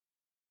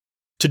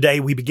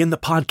Today, we begin the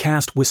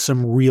podcast with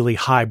some really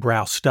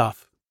highbrow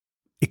stuff.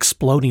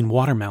 Exploding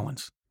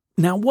watermelons.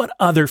 Now, what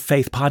other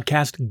faith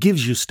podcast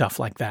gives you stuff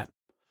like that?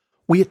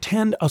 We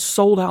attend a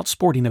sold-out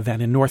sporting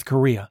event in North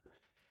Korea.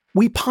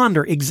 We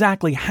ponder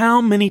exactly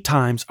how many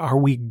times are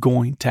we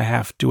going to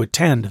have to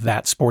attend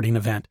that sporting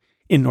event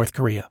in North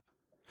Korea.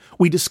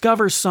 We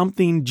discover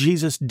something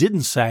Jesus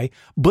didn't say,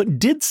 but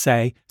did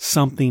say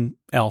something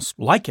else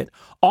like it,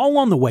 all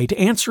on the way to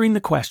answering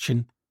the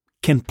question,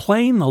 can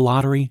playing the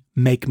lottery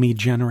make me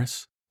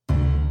generous?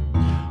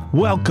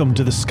 Welcome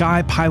to the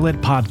Sky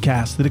Pilot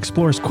Podcast that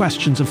explores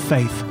questions of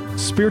faith,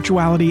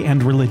 spirituality,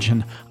 and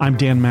religion. I'm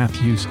Dan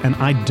Matthews, and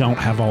I don't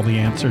have all the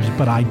answers,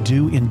 but I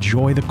do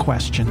enjoy the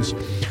questions.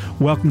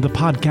 Welcome to the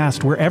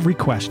podcast where every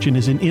question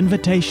is an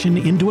invitation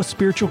into a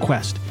spiritual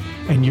quest,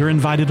 and you're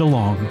invited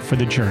along for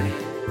the journey.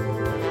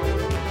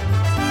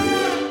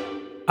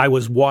 I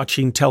was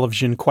watching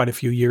television quite a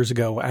few years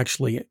ago,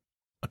 actually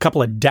a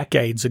couple of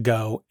decades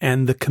ago,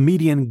 and the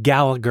comedian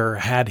Gallagher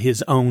had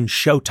his own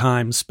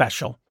Showtime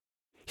special.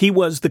 He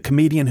was the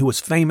comedian who was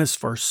famous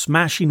for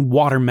smashing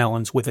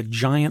watermelons with a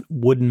giant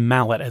wooden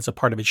mallet as a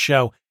part of his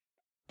show,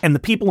 and the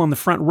people on the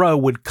front row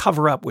would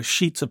cover up with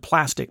sheets of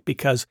plastic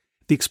because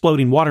the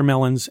exploding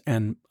watermelons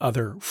and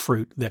other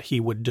fruit that he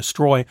would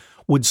destroy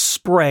would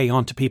spray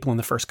onto people in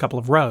the first couple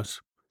of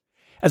rows.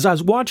 As I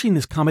was watching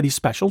this comedy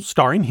special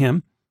starring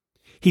him,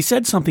 he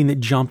said something that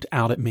jumped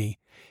out at me.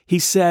 He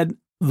said,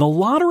 "The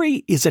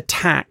lottery is a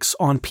tax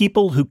on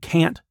people who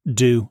can't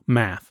do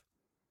math."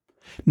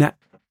 Now,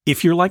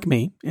 if you're like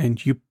me,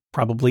 and you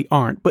probably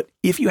aren't, but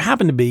if you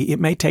happen to be, it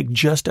may take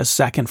just a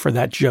second for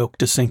that joke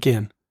to sink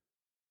in.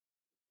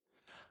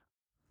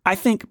 I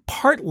think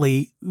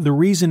partly the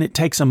reason it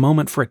takes a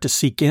moment for it to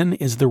sink in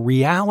is the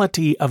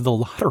reality of the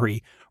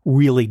lottery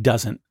really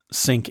doesn't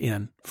sink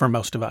in for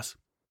most of us.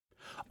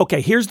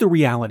 Okay, here's the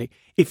reality.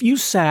 If you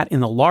sat in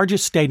the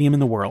largest stadium in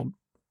the world,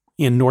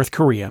 in North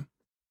Korea,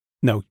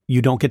 no,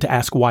 you don't get to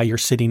ask why you're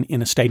sitting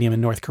in a stadium in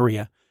North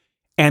Korea,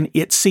 and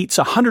it seats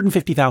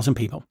 150,000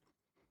 people.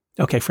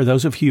 Okay, for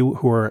those of you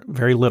who are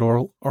very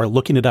literal or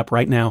looking it up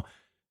right now,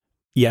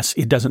 yes,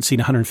 it doesn't seat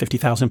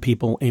 150,000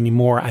 people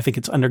anymore. I think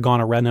it's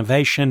undergone a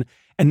renovation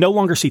and no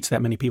longer seats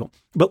that many people.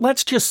 But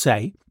let's just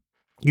say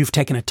you've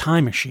taken a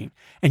time machine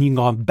and you've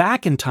gone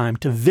back in time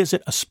to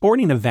visit a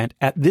sporting event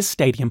at this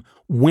stadium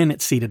when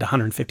it seated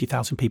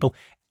 150,000 people.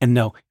 And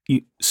no,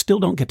 you still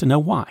don't get to know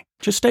why.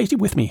 Just stay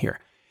with me here.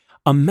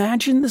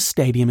 Imagine the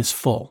stadium is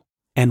full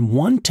and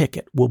one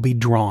ticket will be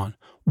drawn.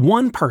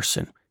 One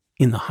person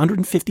in the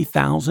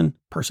 150,000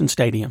 person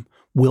stadium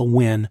will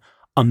win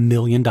 $1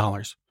 million.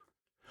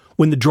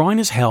 When the drawing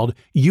is held,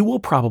 you will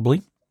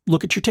probably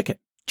look at your ticket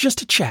just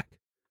to check,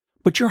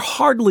 but you're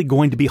hardly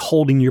going to be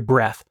holding your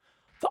breath.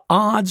 The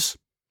odds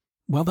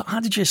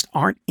just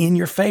aren't in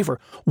your favor.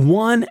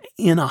 1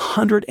 in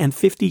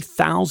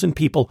 150,000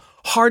 people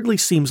hardly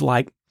seems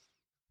like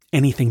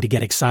anything to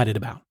get excited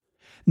about.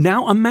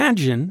 Now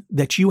imagine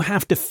that you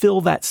have to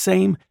fill that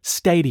same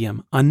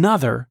stadium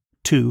another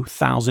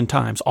 2,000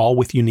 times, all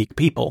with unique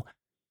people.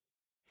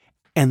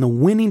 And the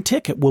winning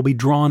ticket will be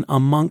drawn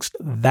amongst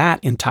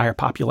that entire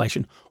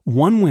population.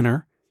 One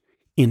winner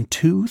in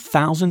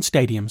 2,000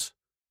 stadiums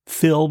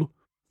filled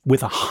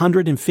with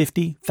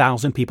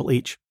 150,000 people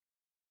each.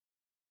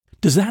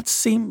 Does that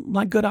seem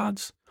like good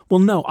odds? Well,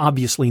 no,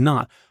 obviously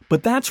not.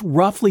 But that's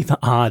roughly the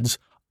odds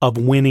of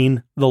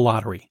winning the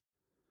lottery.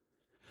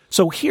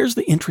 So here's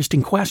the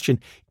interesting question.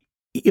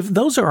 If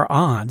those are our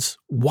odds,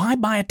 why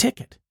buy a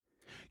ticket?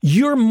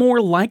 You're more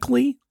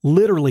likely,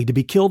 literally, to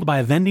be killed by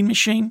a vending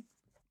machine.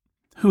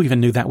 Who even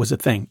knew that was a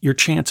thing? Your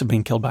chance of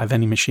being killed by a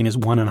vending machine is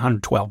 1 in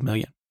 112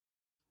 million.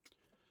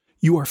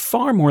 You are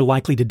far more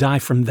likely to die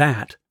from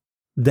that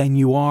than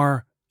you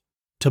are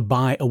to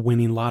buy a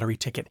winning lottery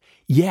ticket.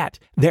 Yet,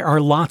 there are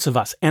lots of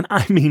us, and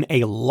I mean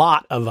a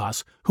lot of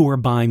us, who are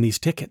buying these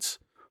tickets.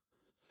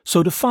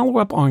 So to follow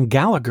up on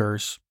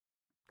Gallagher's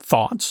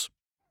thoughts,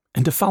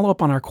 and to follow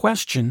up on our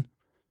question,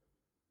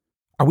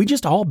 are we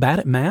just all bad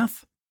at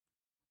math?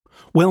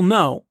 Well,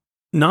 no,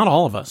 not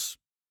all of us.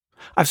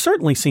 I've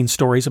certainly seen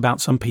stories about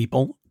some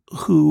people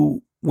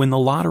who, when the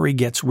lottery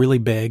gets really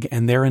big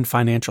and they're in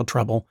financial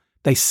trouble,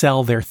 they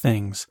sell their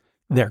things,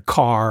 their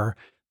car,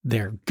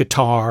 their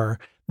guitar,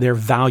 their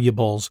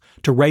valuables,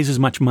 to raise as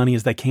much money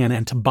as they can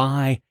and to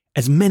buy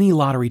as many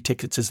lottery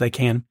tickets as they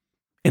can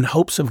in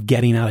hopes of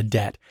getting out of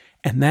debt.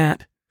 And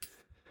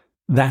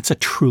that's a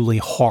truly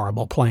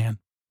horrible plan.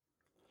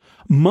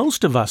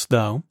 Most of us,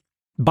 though,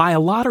 buy a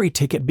lottery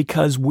ticket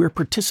because we're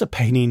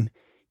participating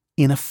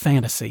in a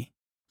fantasy.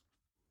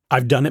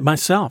 I've done it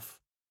myself.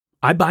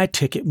 I buy a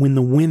ticket when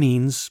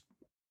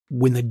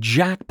the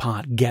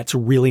jackpot gets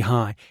really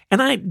high.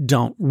 And I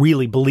don't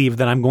really believe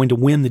that I'm going to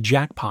win the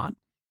jackpot.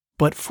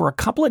 But for a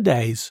couple of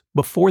days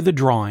before the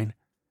drawing,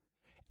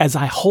 as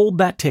I hold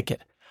that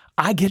ticket,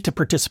 I get to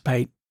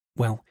participate,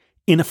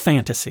 in a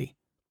fantasy.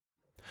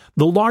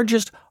 The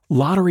largest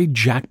lottery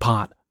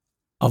jackpot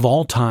of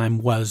all time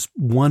was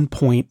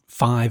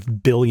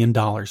 $1.5 billion.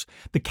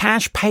 The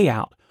cash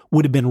payout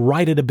would have been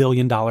right at $1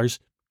 billion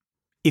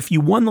If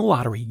you won the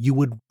lottery, you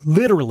would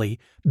literally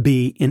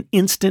be an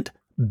instant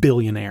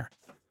billionaire.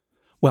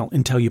 Well,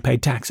 until you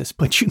paid taxes,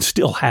 but you'd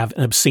still have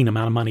an obscene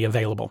amount of money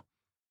available.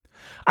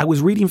 I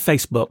was reading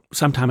Facebook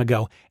some time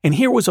ago, and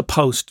here was a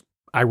post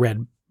I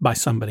read by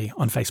somebody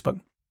on Facebook.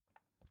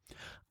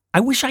 I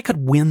wish I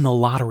could win the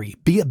lottery,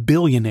 be a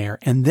billionaire,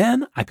 and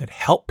then I could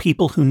help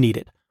people who need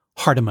it.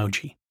 Heart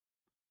emoji.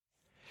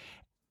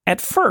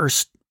 At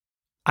first,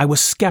 I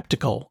was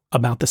skeptical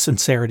about the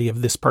sincerity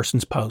of this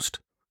person's post.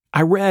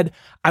 I read,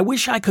 I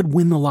wish I could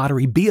win the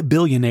lottery, be a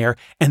billionaire,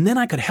 and then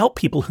I could help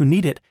people who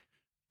need it.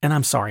 And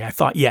I'm sorry, I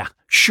thought, yeah,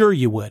 sure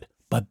you would.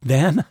 But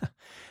then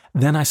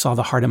I saw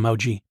the heart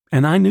emoji,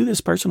 and I knew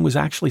this person was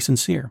actually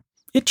sincere.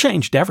 It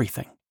changed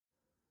everything.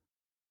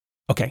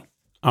 Okay,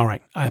 all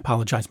right, I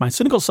apologize. My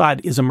cynical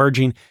side is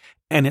emerging,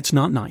 and it's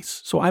not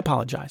nice, so I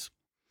apologize.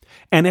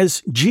 And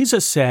as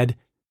Jesus said,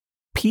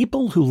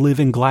 people who live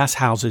in glass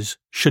houses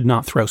should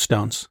not throw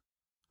stones.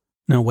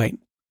 No, wait,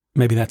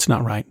 maybe that's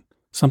not right.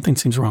 Something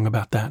seems wrong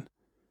about that.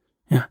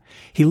 Yeah,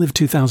 he lived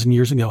 2,000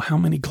 years ago. How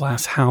many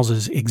glass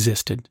houses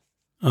existed?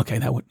 Okay,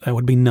 that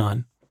would be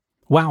none.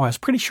 Wow, I was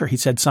pretty sure he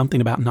said something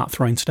about not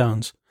throwing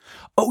stones.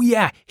 Oh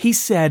yeah, he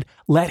said,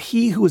 let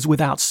he who is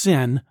without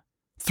sin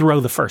throw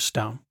the first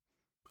stone.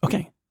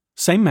 Okay,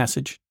 same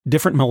message,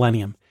 different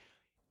millennium.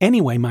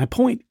 Anyway, my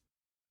point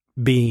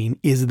being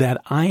is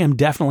that I am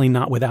definitely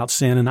not without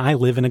sin and I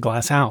live in a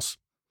glass house.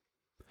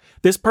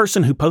 This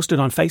person who posted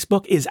on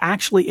Facebook is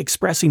actually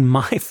expressing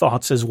my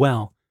thoughts as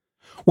well.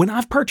 When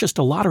I've purchased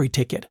a lottery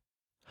ticket,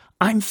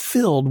 I'm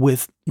filled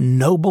with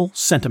noble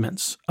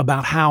sentiments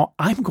about how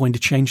I'm going to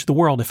change the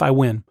world if I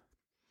win.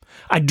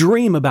 I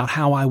dream about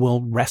how I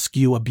will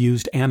rescue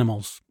abused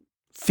animals,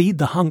 feed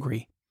the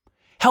hungry,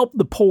 help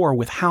the poor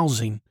with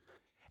housing,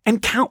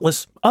 and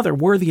countless other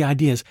worthy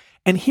ideas.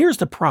 And here's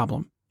the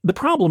problem. The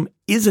problem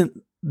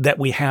isn't that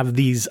we have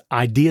these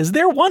ideas.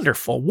 They're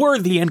wonderful,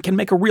 worthy, and can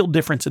make a real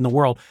difference in the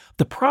world.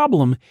 The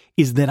problem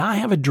is that I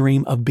have a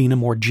dream of being a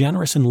more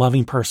generous and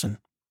loving person.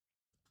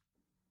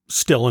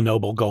 Still a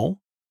noble goal,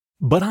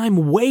 but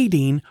I'm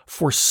waiting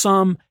for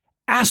some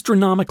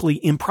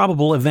astronomically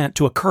improbable event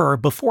to occur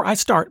before I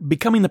start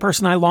becoming the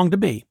person I long to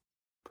be.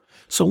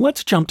 So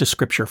let's jump to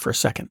Scripture for a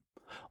second.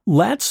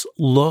 Let's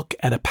look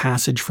at a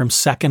passage from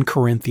 2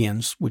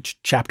 Corinthians,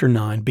 chapter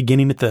 9,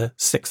 beginning at the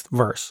 6th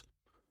verse.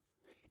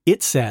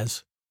 It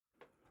says,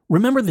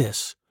 remember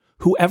this,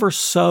 whoever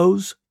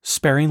sows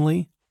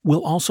sparingly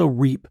will also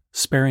reap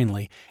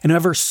sparingly, and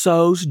whoever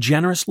sows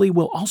generously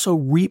will also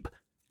reap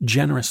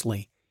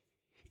generously.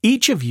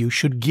 Each of you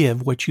should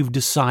give what you've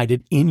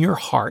decided in your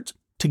heart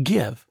to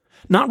give,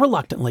 not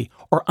reluctantly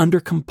or under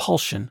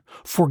compulsion,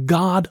 for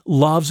God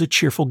loves a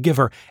cheerful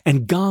giver,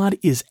 and God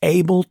is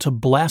able to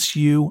bless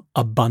you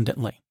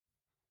abundantly.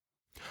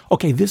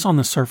 Okay, this on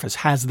the surface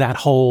has that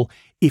whole,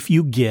 if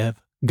you give,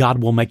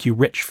 God will make you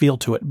rich feel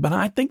to it, but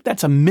I think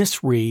that's a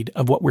misread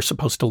of what we're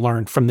supposed to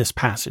learn from this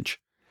passage.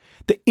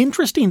 The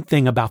interesting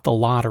thing about the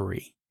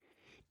lottery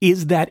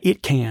is that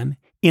it can,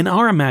 in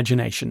our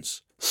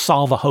imaginations,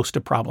 solve a host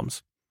of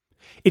problems.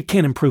 It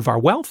can improve our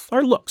wealth,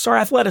 our looks, our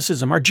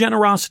athleticism, our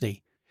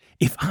generosity.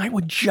 If I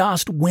would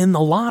just win the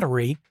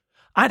lottery,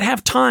 I'd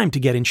have time to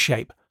get in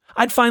shape.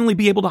 I'd finally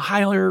be able to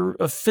hire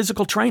a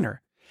physical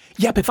trainer.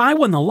 Yep, if I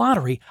won the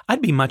lottery,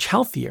 I'd be much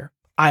healthier.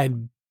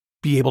 I'd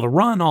be able to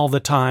run all the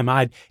time.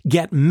 I'd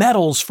get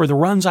medals for the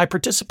runs I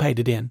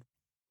participated in.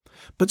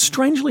 But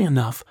strangely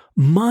enough,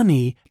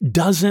 money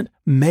doesn't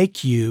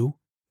make you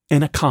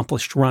an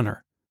accomplished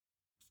runner.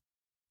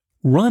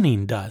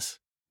 Running does.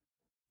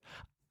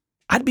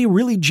 I'd be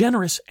really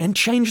generous and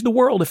change the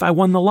world if I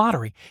won the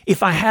lottery,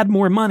 if I had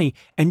more money.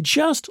 And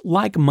just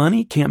like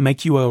money can't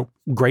make you a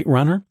great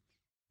runner,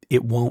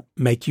 it won't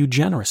make you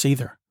generous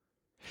either.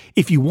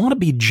 If you want to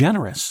be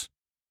generous,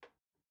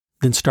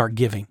 then start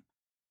giving.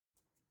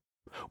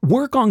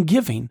 Work on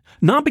giving,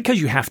 not because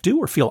you have to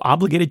or feel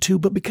obligated to,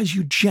 but because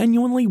you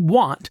genuinely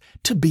want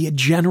to be a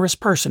generous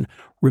person.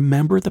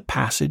 Remember the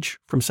passage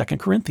from 2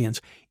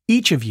 Corinthians.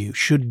 Each of you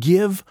should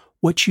give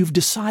what you've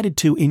decided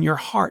to in your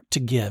heart to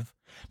give,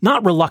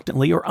 not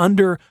reluctantly or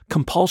under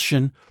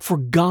compulsion, for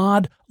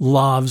God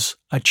loves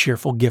a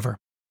cheerful giver.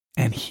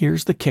 And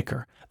here's the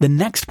kicker. The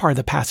next part of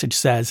the passage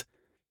says,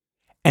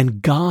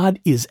 and God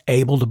is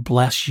able to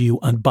bless you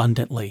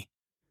abundantly.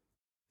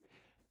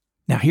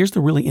 Now, here's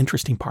the really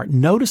interesting part.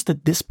 Notice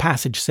that this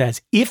passage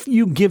says, if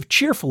you give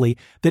cheerfully,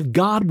 that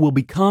God will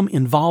become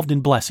involved in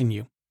blessing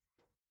you.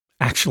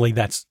 Actually,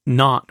 that's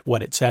not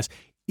what it says.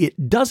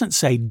 It doesn't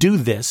say do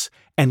this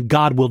and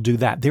God will do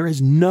that. There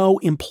is no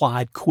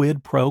implied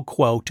quid pro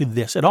quo to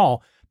this at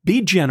all.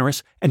 Be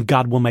generous and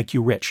God will make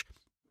you rich.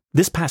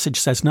 This passage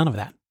says none of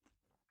that.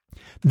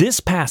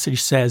 This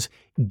passage says,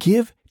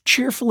 give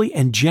cheerfully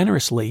and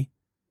generously,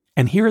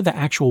 and here are the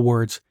actual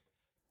words,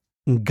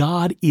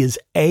 God is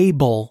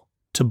able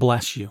to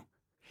bless you.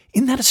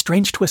 Isn't that a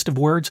strange twist of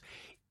words?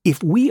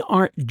 If we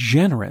aren't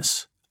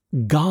generous,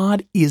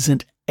 God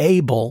isn't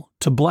able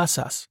to bless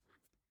us.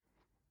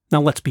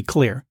 Now let's be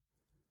clear.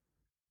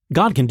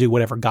 God can do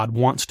whatever God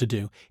wants to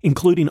do,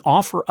 including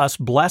offer us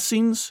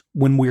blessings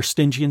when we're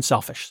stingy and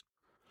selfish.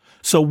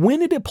 So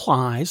when it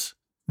applies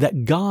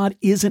that God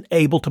isn't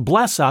able to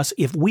bless us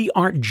if we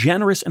aren't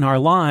generous in our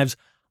lives,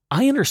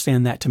 I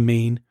understand that to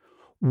mean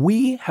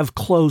we have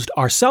closed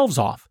ourselves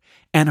off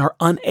and are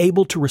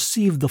unable to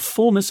receive the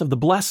fullness of the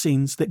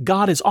blessings that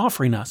God is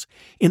offering us.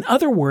 In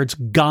other words,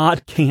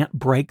 God can't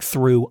break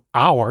through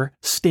our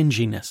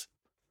stinginess.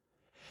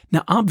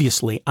 Now,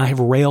 obviously, I have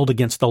railed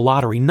against the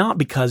lottery, not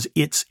because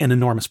it's an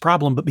enormous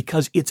problem, but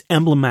because it's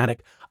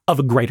emblematic of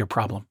a greater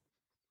problem.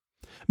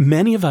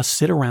 Many of us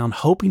sit around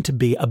hoping to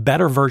be a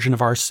better version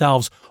of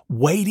ourselves,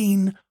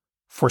 waiting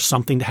for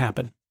something to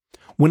happen.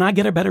 When I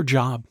get a better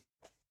job,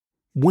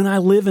 when I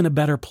live in a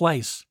better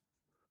place,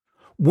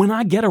 when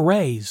I get a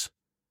raise,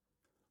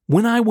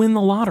 when I win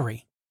the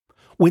lottery,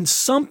 when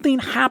something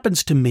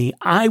happens to me,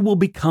 I will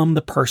become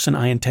the person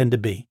I intend to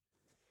be.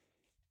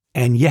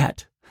 And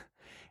yet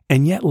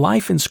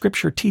life in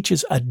Scripture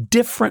teaches a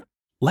different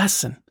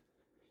lesson.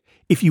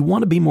 If you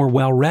want to be more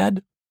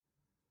well-read,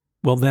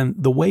 well, then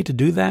the way to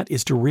do that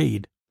is to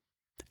read.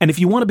 And if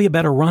you want to be a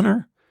better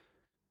runner,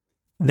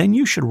 then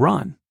you should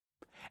run.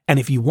 And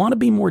if you want to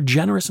be more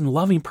generous and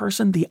loving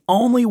person, the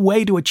only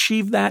way to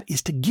achieve that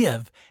is to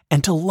give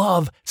and to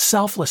love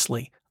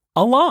selflessly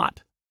a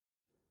lot.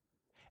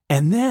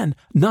 And then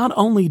not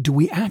only do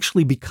we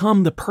actually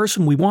become the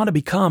person we want to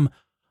become,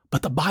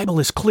 but the Bible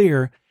is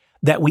clear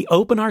that we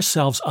open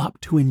ourselves up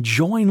to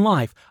enjoying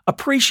life,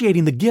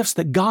 appreciating the gifts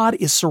that God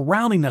is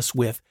surrounding us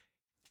with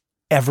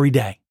every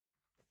day.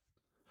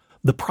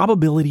 The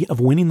probability of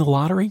winning the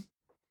lottery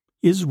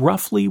is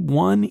roughly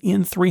 1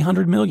 in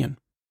 300 million.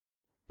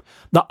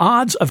 The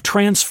odds of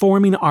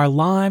transforming our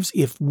lives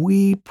if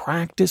we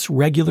practice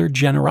regular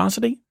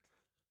generosity?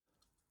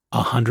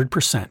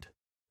 100%.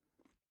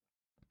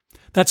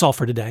 That's all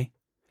for today.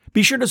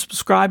 Be sure to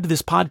subscribe to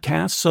this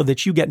podcast so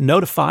that you get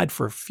notified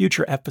for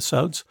future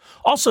episodes.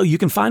 Also, you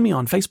can find me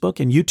on Facebook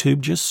and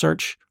YouTube. Just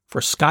search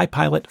for Sky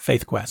Pilot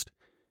Faith Quest.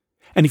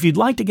 And if you'd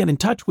like to get in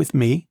touch with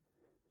me,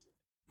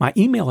 my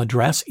email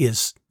address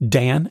is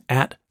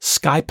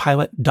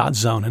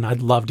dan@skypilot.zone, and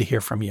I'd love to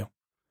hear from you.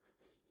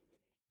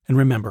 And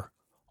remember,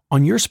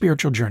 on your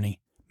spiritual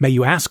journey, may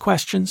you ask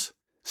questions,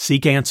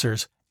 seek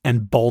answers,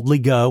 and boldly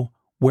go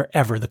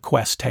wherever the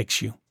quest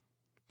takes you.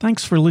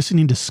 Thanks for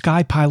listening to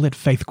Sky Pilot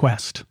Faith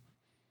Quest.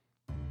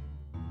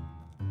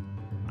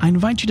 I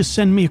invite you to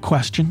send me a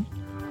question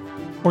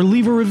or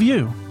leave a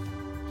review.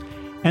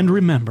 And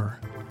remember,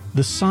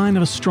 the sign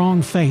of a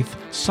strong faith,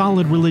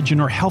 solid religion,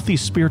 or healthy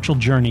spiritual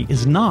journey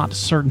is not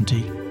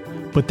certainty,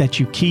 but that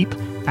you keep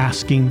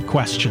asking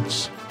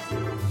questions.